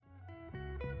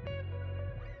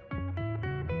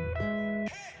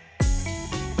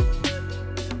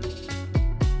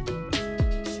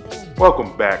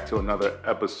Welcome back to another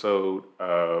episode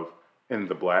of In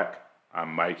the Black.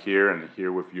 I'm Mike here and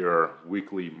here with your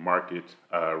weekly market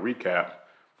recap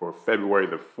for February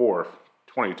the 4th,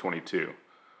 2022.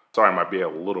 Sorry, I might be a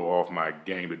little off my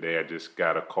game today. I just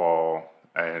got a call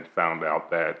and found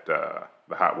out that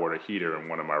the hot water heater in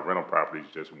one of my rental properties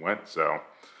just went. So,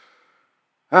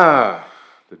 the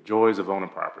joys of owning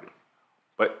property.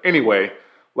 But anyway,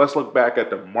 let's look back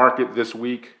at the market this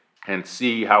week and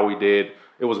see how we did.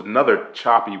 It was another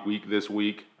choppy week this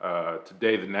week.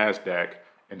 Today, the NASDAQ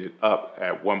ended up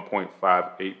at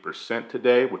 1.58%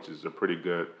 today, which is a pretty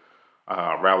good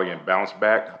rally and bounce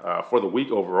back. For the week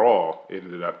overall, it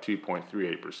ended up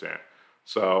 2.38%.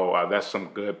 So that's some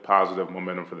good positive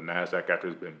momentum for the NASDAQ after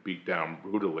it's been beat down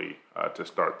brutally to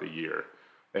start the year.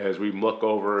 As we look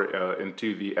over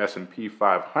into the S&P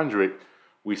 500,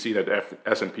 we see that the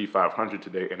S&P 500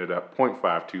 today ended up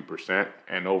 0.52%,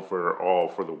 and overall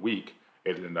for the week,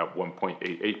 it ended up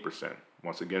 1.88%.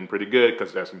 Once again, pretty good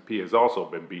because the S&P has also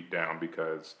been beat down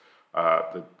because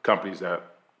the companies that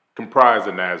comprise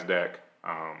the NASDAQ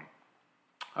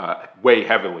weigh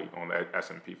heavily on the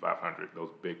S&P 500,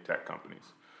 those big tech companies.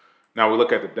 Now we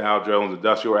look at the Dow Jones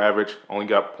Industrial Average, only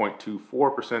got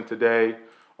 0.24% today.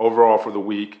 Overall for the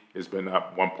week, it's been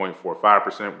up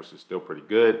 1.45%, which is still pretty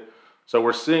good. So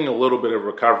we're seeing a little bit of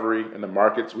recovery in the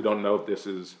markets. We don't know if this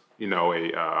is,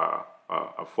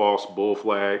 a false bull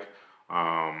flag,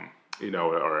 or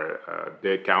a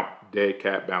dead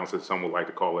cat bounce, as some would like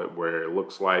to call it, where it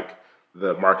looks like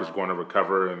the market's going to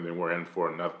recover and then we're in for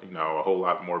another, a whole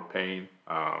lot more pain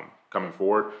coming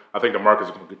forward. I think the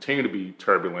market's going to continue to be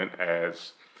turbulent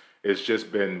as it's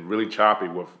just been really choppy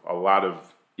with a lot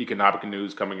of economic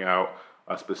news coming out.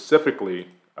 Specifically,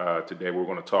 today we're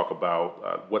going to talk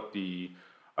about what the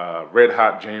red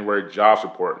hot January jobs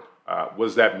report, what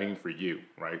does that mean for you,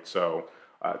 right? So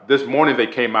this morning they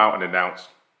came out and announced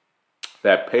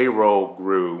that payroll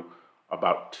grew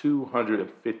about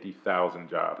 250,000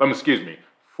 jobs.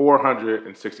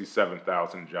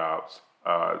 467,000 jobs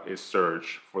is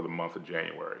surged for the month of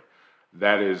January.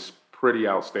 That is pretty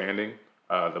outstanding.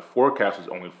 The forecast was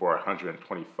only for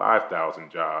 125,000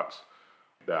 jobs.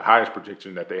 The highest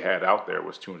prediction that they had out there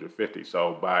was 250.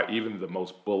 So by even the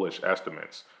most bullish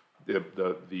estimates,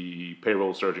 the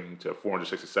payroll surging to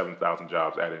 467,000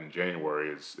 jobs added in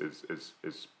January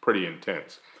is pretty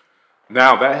intense.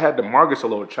 Now that had the markets a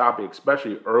little choppy,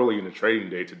 especially early in the trading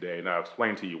day today, and I'll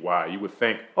explain to you why. You would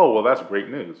think, oh, well, that's great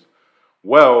news.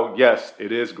 Well, yes,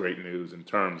 it is great news in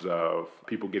terms of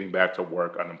people getting back to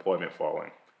work, unemployment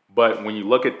falling. But when you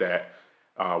look at that,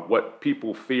 what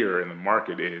people fear in the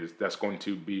market is that's going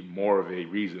to be more of a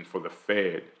reason for the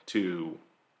Fed to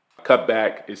cut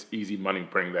back its easy money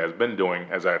printing that it's been doing,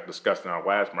 as I discussed in our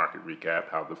last market recap,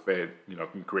 how the Fed,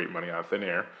 can create money out of thin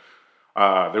air.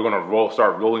 They're going to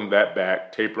start rolling that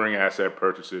back, tapering asset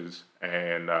purchases,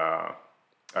 and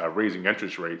raising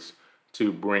interest rates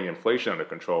to bring inflation under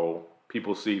control.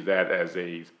 People see that as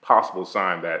a possible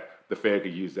sign that the Fed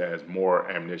could use that as more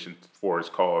ammunition for its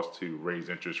cause to raise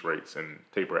interest rates and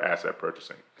taper asset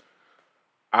purchasing.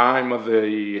 I'm of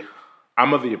the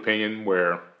opinion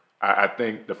where I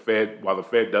think the Fed, while the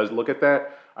Fed does look at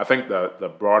that, I think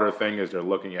the broader thing is they're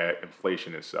looking at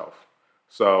inflation itself.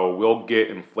 So we'll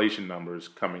get inflation numbers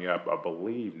coming up, I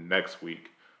believe, next week.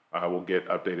 We'll get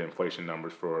updated inflation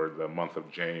numbers for the month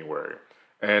of January.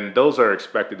 And those are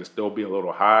expected to still be a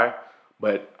little high,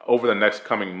 but over the next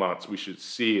coming months, we should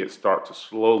see it start to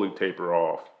slowly taper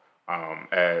off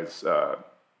as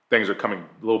things are coming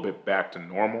a little bit back to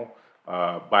normal.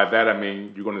 By that, I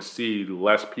mean you're going to see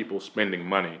less people spending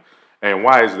money. And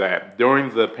why is that? During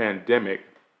the pandemic,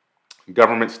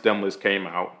 government stimulus came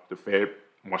out. The Fed,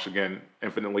 once again,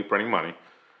 infinitely printing money.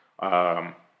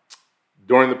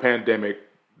 During the pandemic,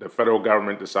 the federal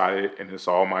government decided, in its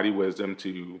almighty wisdom,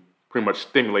 to pretty much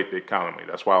stimulate the economy.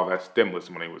 That's why all that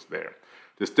stimulus money was there,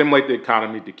 to stimulate the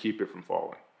economy to keep it from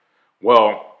falling.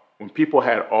 Well, when people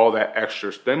had all that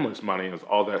extra stimulus money and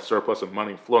all that surplus of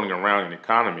money floating around in the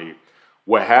economy,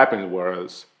 what happened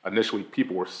was initially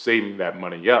people were saving that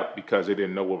money up because they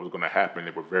didn't know what was going to happen.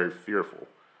 They were very fearful.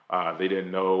 They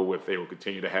didn't know if they would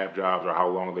continue to have jobs or how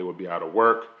long they would be out of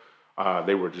work.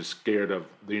 They were just scared of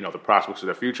the prospects of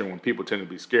the future. And when people tend to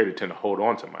be scared, they tend to hold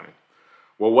on to money.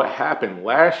 Well, what happened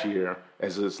last year,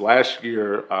 as this last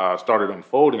year started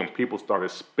unfolding, people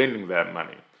started spending that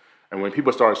money. And when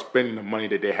people started spending the money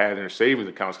that they had in their savings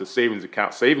accounts,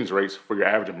 because savings rates for your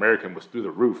average American was through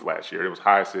the roof last year. It was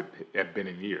highest it had been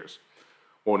in years.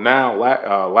 Well, now,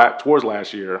 towards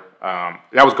last year,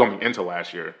 that was going into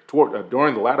last year.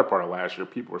 During the latter part of last year,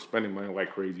 people were spending money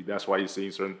like crazy. That's why you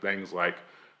see certain things like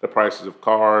the prices of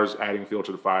cars, adding fuel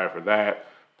to the fire for that,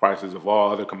 prices of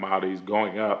all other commodities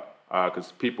going up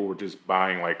because people were just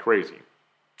buying like crazy.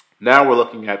 Now we're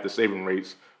looking at the saving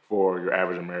rates for your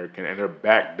average American, and they're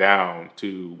back down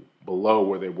to below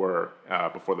where they were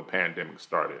before the pandemic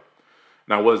started.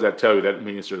 Now, what does that tell you? That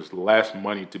means there's less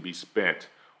money to be spent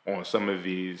on some of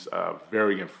these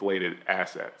very inflated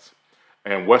assets.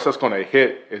 And what's that's going to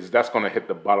hit is that's going to hit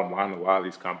the bottom line of a lot of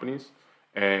these companies.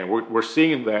 And we're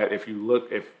seeing that if you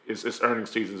look, if it's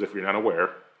earnings seasons, if you're not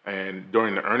aware, and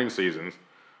during the earnings seasons,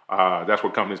 that's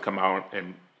where companies come out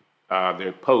and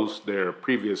they post their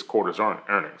previous quarter's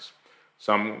earnings.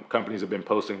 Some companies have been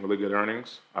posting really good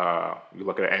earnings. You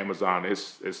look at Amazon;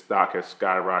 its stock has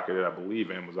skyrocketed. I believe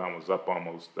Amazon was up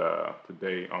almost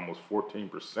today, almost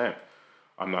 14%.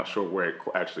 I'm not sure where it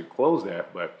actually closed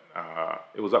at, but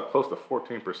it was up close to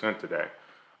 14% today.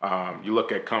 You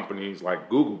look at companies like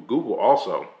Google. Google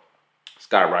also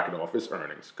skyrocketed off its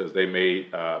earnings because they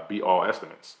made beat all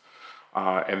estimates,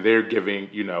 and they're giving,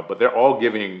 but they're all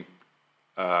giving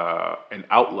an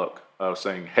outlook of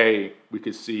saying, hey, we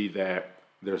could see that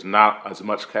there's not as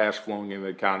much cash flowing in the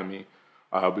economy.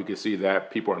 We could see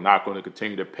that people are not going to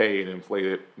continue to pay an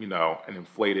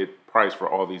inflated price for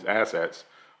all these assets,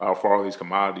 for all these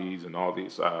commodities and all the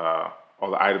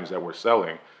items that we're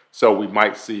selling. So we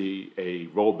might see a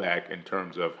rollback in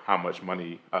terms of how much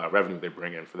money revenue they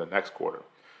bring in for the next quarter,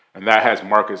 and that has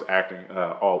markets acting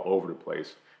all over the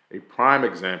place. A prime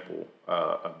example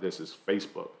of this is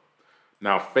Facebook.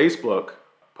 Now, Facebook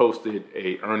posted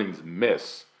a earnings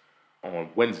miss on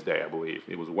Wednesday, I believe.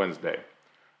 It was Wednesday.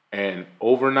 And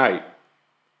overnight,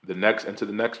 into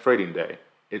the next trading day,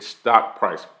 its stock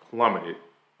price plummeted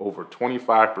over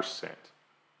 25%.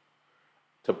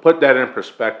 To put that in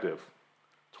perspective,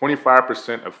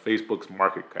 25% of Facebook's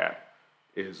market cap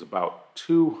is about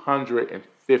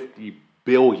 $250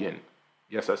 billion.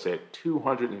 Yes, I said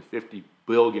 $250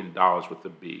 billion with a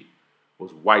B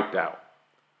was wiped out.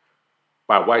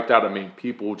 By wiped out, I mean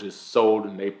people just sold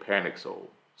and they panic sold.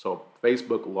 So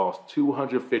Facebook lost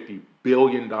 $250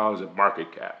 billion in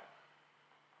market cap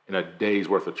in a day's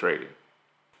worth of trading.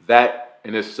 That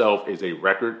in itself is a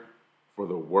record for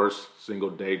the worst single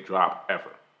day drop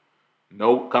ever.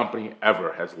 No company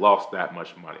ever has lost that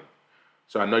much money.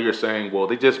 So I know you're saying, well,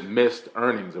 they just missed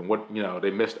earnings and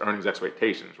they missed earnings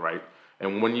expectations, right?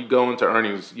 And when you go into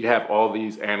earnings, you have all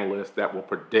these analysts that will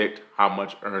predict how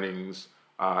much earnings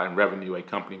and revenue a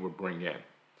company will bring in.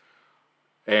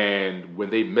 And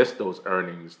when they miss those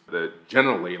earnings,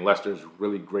 generally, unless there's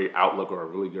really great outlook or a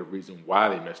really good reason why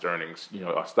they missed earnings,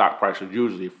 a stock price would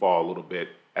usually fall a little bit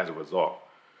as a result.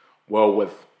 Well,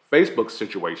 with Facebook's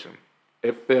situation,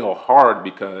 it fell hard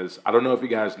because I don't know if you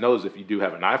guys notice if you do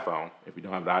have an iPhone. If you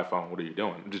don't have an iPhone, what are you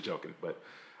doing? I'm just joking. But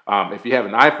if you have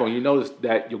an iPhone, you notice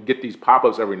that you'll get these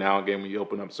pop-ups every now and again when you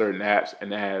open up certain apps,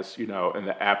 and in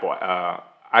the Apple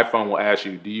iPhone will ask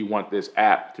you, do you want this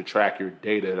app to track your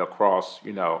data across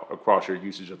your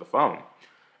usage of the phone?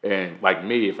 And like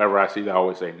me, if ever I see that, I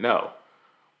always say no.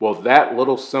 Well, that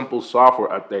little simple software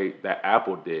update that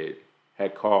Apple did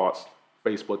had cost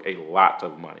Facebook a lot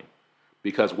of money.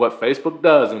 Because what Facebook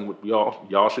does, and what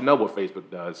y'all should know what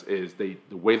Facebook does, is the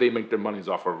way they make their money is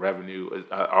off of revenue,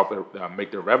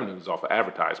 make their revenues off of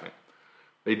advertisement.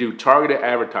 They do targeted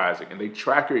advertising, and they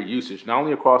track your usage not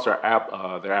only across their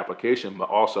application, but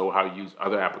also how you use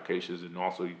other applications and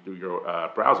also through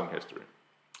your browsing history.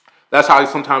 That's how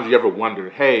sometimes you ever wonder,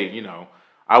 hey,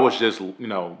 I was just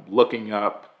looking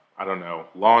up, I don't know,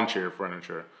 lawn chair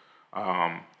furniture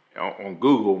on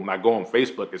Google. When I go on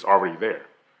Facebook, it's already there.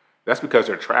 That's because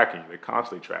they're tracking. They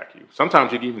constantly track you.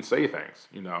 Sometimes you can even say things.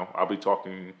 I'll be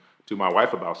talking to my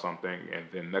wife about something, and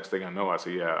then next thing I know, I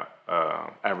see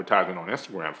advertisement on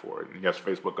Instagram for it. And yes,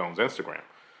 Facebook owns Instagram.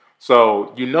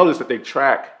 So you notice that they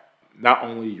track not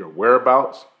only your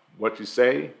whereabouts, what you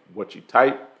say, what you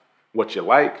type, what you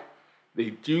like.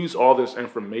 They use all this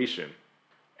information,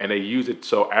 and they use it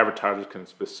so advertisers can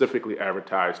specifically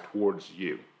advertise towards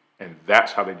you. And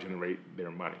that's how they generate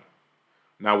their money.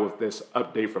 Now, with this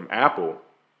update from Apple,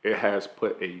 it has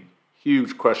put a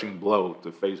huge crushing blow to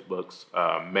Facebook's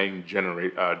main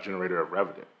generator of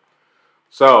revenue.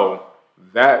 So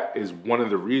that is one of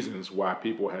the reasons why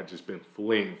people had just been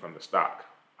fleeing from the stock.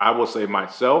 I will say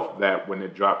myself that when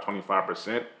it dropped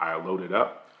 25%, I loaded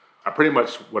up. I pretty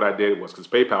much what I did was, because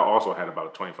PayPal also had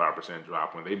about a 25%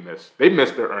 drop when they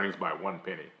missed their earnings by 1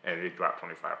 penny, and it dropped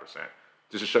 25%.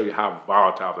 Just to show you how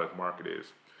volatile that market is.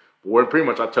 Where pretty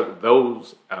much I took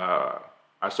those,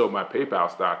 I sold my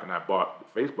PayPal stock and I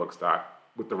bought Facebook stock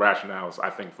with the rationales I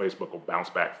think Facebook will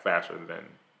bounce back faster than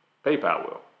PayPal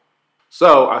will.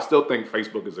 So I still think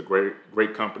Facebook is a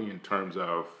great company in terms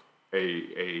of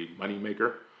a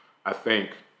moneymaker. I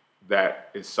think that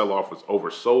its sell-off was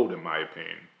oversold in my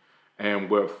opinion. And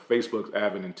with Facebook's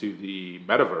advent into the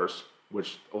metaverse,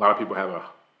 which a lot of people have a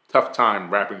tough time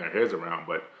wrapping their heads around,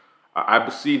 but I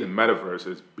see the metaverse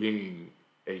as being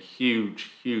a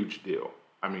huge deal.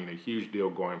 I mean, a huge deal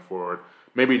going forward.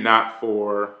 Maybe not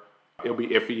for, it'll be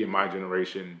iffy in my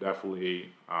generation, definitely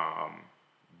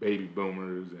baby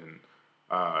boomers and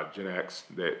Gen X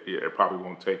that it probably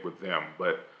won't take with them.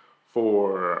 But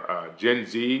for Gen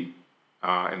Z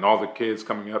and all the kids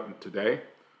coming up today,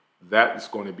 that is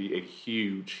going to be a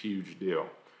huge deal.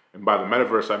 And by the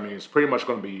metaverse, I mean it's pretty much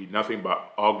going to be nothing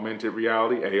but augmented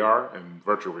reality, AR, and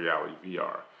virtual reality,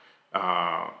 VR.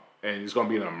 And it's going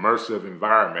to be an immersive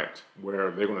environment where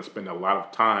they're going to spend a lot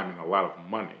of time and a lot of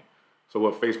money. So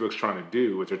what Facebook's trying to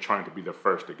do is they're trying to be the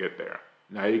first to get there.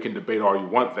 Now you can debate all you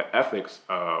want the ethics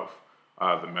of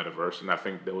the metaverse, and I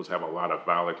think those have a lot of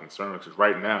valid concerns. Because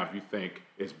right now, if you think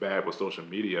it's bad with social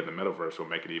media, the metaverse will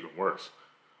make it even worse.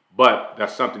 But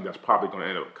that's something that's probably going to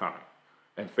end up coming.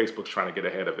 And Facebook's trying to get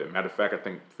ahead of it. Matter of fact, I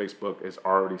think Facebook has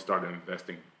already started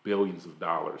investing billions of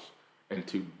dollars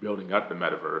into building up the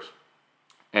metaverse.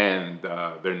 And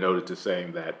they're noted to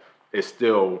saying that it's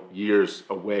still years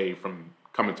away from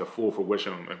coming to full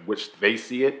fruition in which they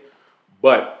see it.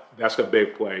 But that's a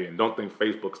big play. And don't think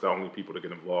Facebook's the only people to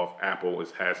get involved. Apple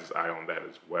has its eye on that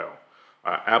as well.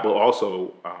 Apple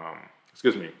also,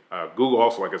 Google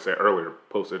also, like I said earlier,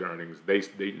 posted earnings. They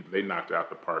knocked it out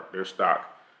the park. Their stock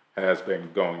has been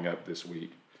going up this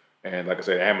week. And like I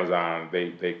said, Amazon,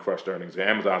 they crushed earnings. And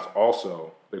Amazon's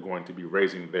also, they're going to be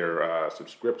raising their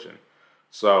subscription.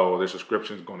 So their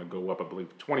subscription is going to go up, I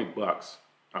believe, $20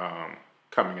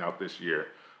 coming out this year.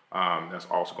 That's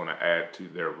also going to add to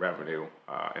their revenue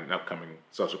in upcoming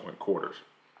subsequent quarters.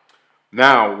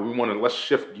 Now, let's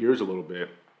shift gears a little bit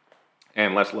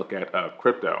and let's look at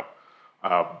crypto.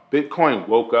 Bitcoin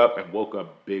woke up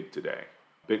big today.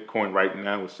 Bitcoin right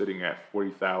now is sitting at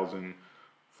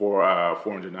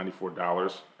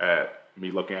 $40,494 at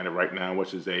me looking at it right now,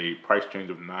 which is a price change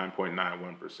of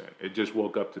 9.91%. It just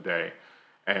woke up today,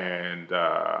 and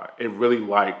it really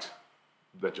liked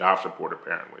the jobs report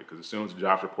apparently, because as soon as the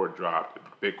jobs report dropped,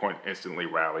 Bitcoin instantly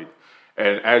rallied.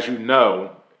 And as you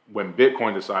know, when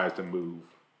Bitcoin decides to move,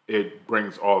 it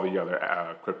brings all the other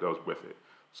cryptos with it.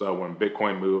 So when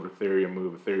Bitcoin moved,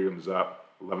 Ethereum's up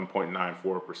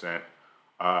 11.94%.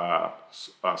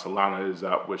 Solana is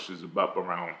up, which is up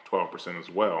around 12% as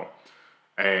well.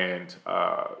 And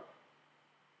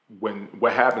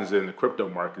what happens in the crypto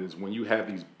market is when you have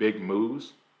these big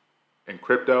moves in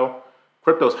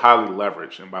crypto's highly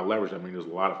leveraged. And by leverage, I mean there's a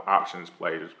lot of options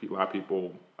played. There's a lot of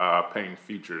people playing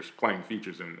futures in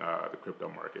the crypto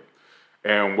market.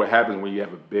 And what happens when you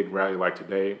have a big rally like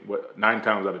today, 9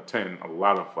 times out of 10, a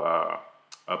lot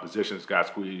of positions got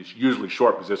squeezed, usually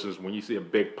short positions. When you see a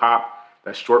big pop,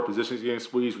 that's short positions getting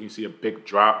squeezed. When you see a big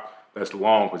drop, that's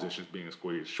long positions being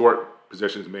squeezed. Short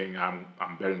positions meaning I'm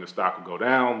betting the stock will go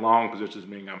down. Long positions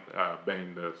meaning I'm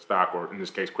betting the stock, or in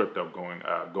this case, crypto going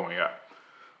up.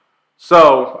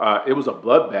 So it was a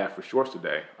bloodbath for shorts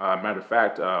today. Matter of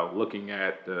fact, looking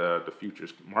at the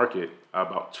futures market,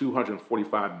 about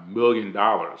 $245 million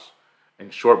in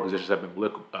short positions have been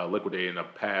liquidated in the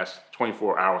past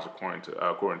 24 hours, according to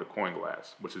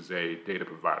CoinGlass, which is a data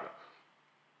provider.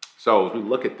 So as we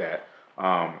look at that,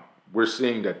 we're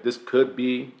seeing that this could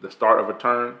be the start of a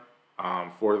turn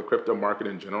for the crypto market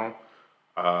in general.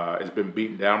 It's been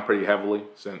beaten down pretty heavily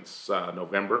since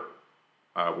November.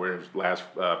 Whereas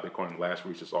Bitcoin last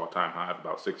reached its all-time high of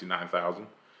about 69,000.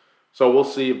 So we'll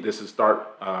see if this is going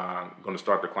to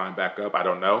start to climb back up. I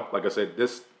don't know. Like I said,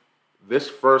 this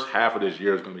first half of this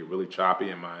year is going to be really choppy,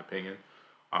 in my opinion.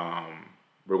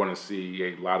 We're going to see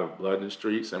a lot of blood in the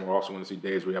streets, and we're also going to see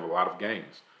days where we have a lot of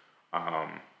gains. I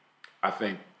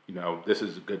think this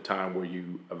is a good time where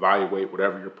you evaluate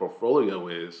whatever your portfolio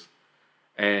is,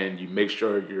 and you make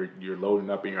sure you're loading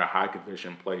up in your high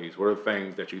conviction plays. What are the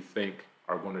things that you think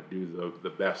are going to do the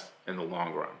best in the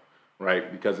long run,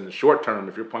 right? Because in the short term,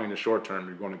 if you're playing the short term,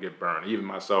 you're going to get burned. Even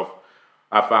myself,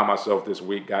 I found myself this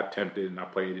week, got tempted, and I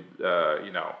played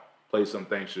some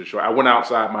things to the short. I went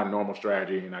outside my normal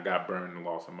strategy, and I got burned and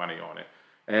lost some money on it.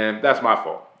 And that's my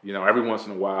fault. Every once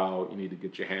in a while, you need to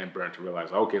get your hand burned to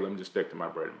realize, okay, let me just stick to my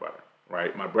bread and butter,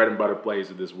 right? My bread and butter plays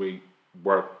of this week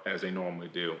work as they normally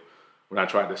do. When I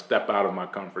tried to step out of my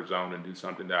comfort zone and do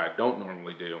something that I don't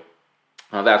normally do,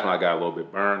 that's when I got a little bit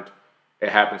burned. It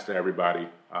happens to everybody.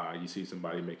 You see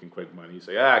somebody making quick money, you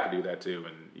say, I could do that too.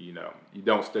 And, you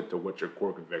don't stick to what your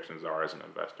core convictions are as an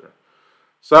investor.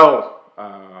 So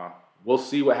we'll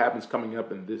see what happens coming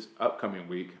up in this upcoming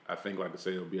week. I think, like I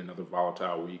say, it'll be another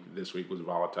volatile week. This week was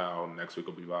volatile. Next week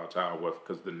will be volatile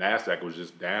because the Nasdaq was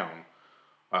just down.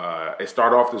 It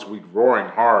started off this week roaring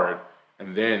hard,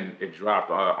 and then it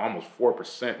dropped almost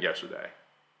 4% yesterday,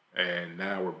 and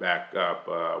now we're back up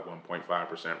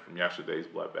 1.5% from yesterday's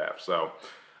bloodbath. So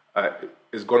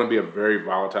it's going to be a very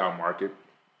volatile market,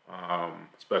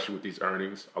 especially with these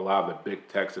earnings. A lot of the big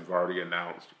techs have already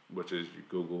announced, which is your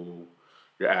Google,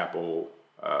 your Apple,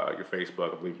 your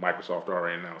Facebook. I believe Microsoft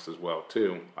already announced as well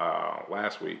too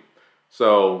last week.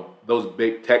 So those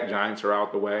big tech giants are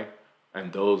out the way,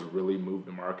 and those really move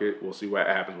the market. We'll see what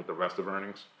happens with the rest of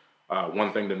earnings.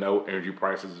 One thing to note: energy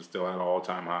prices are still at an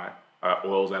all-time high.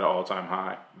 Oil's at an all-time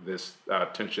high. This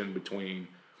tension between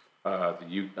the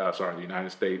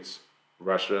United States,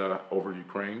 Russia over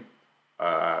Ukraine.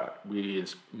 I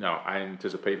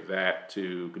anticipate that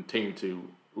to continue to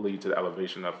lead to the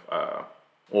elevation of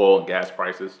oil and gas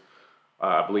prices.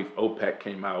 I believe OPEC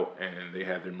came out and they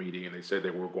had their meeting and they said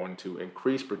they were going to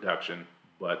increase production,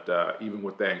 but even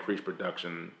with that increased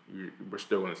production, we're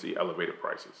still going to see elevated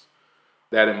prices.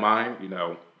 That in mind,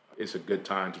 it's a good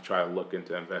time to try to look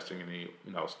into investing in any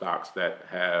stocks that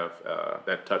have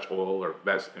that touch oil, or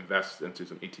invest into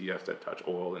some ETFs that touch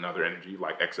oil and other energy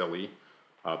like XLE.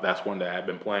 That's one that I've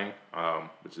been playing,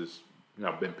 which has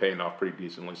been paying off pretty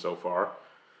decently so far.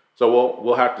 So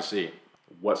we'll have to see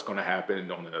what's going to happen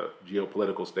on the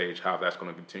geopolitical stage, how that's going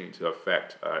to continue to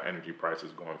affect energy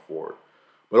prices going forward.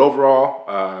 But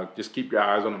overall, just keep your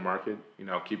eyes on the market.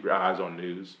 Keep your eyes on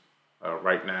news.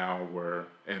 Right now, we're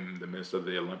in the midst of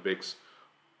the Olympics.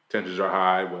 Tensions are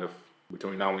high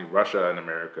between not only Russia and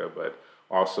America, but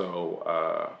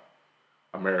also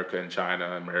America and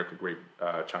China,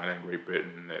 China and Great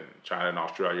Britain, and China and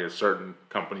Australia. Certain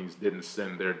companies didn't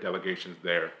send their delegations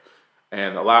there,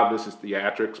 and a lot of this is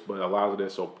theatrics, but a lot of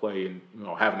this will play and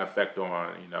have an effect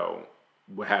on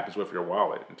what happens with your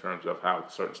wallet in terms of how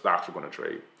certain stocks are going to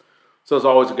trade. So it's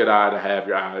always a good eye to have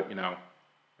your eye,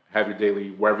 have your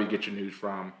daily, wherever you get your news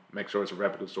from, make sure it's a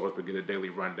reputable source, but get a daily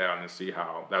rundown and see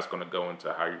how that's going to go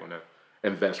into how you're going to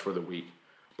invest for the week.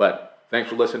 But thanks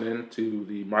for listening to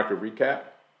the market recap.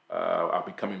 I'll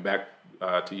be coming back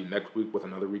to you next week with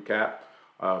another recap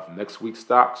of next week's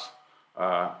stocks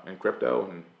and crypto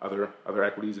and other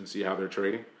equities, and see how they're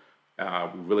trading.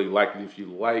 We really like it if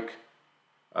you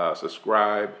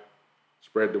subscribe,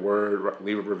 spread the word,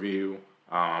 leave a review.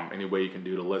 Any way you can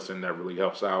do to listen, that really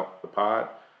helps out the pod.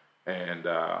 And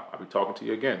I'll be talking to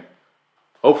you again.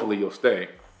 Hopefully you'll stay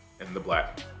in the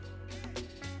black.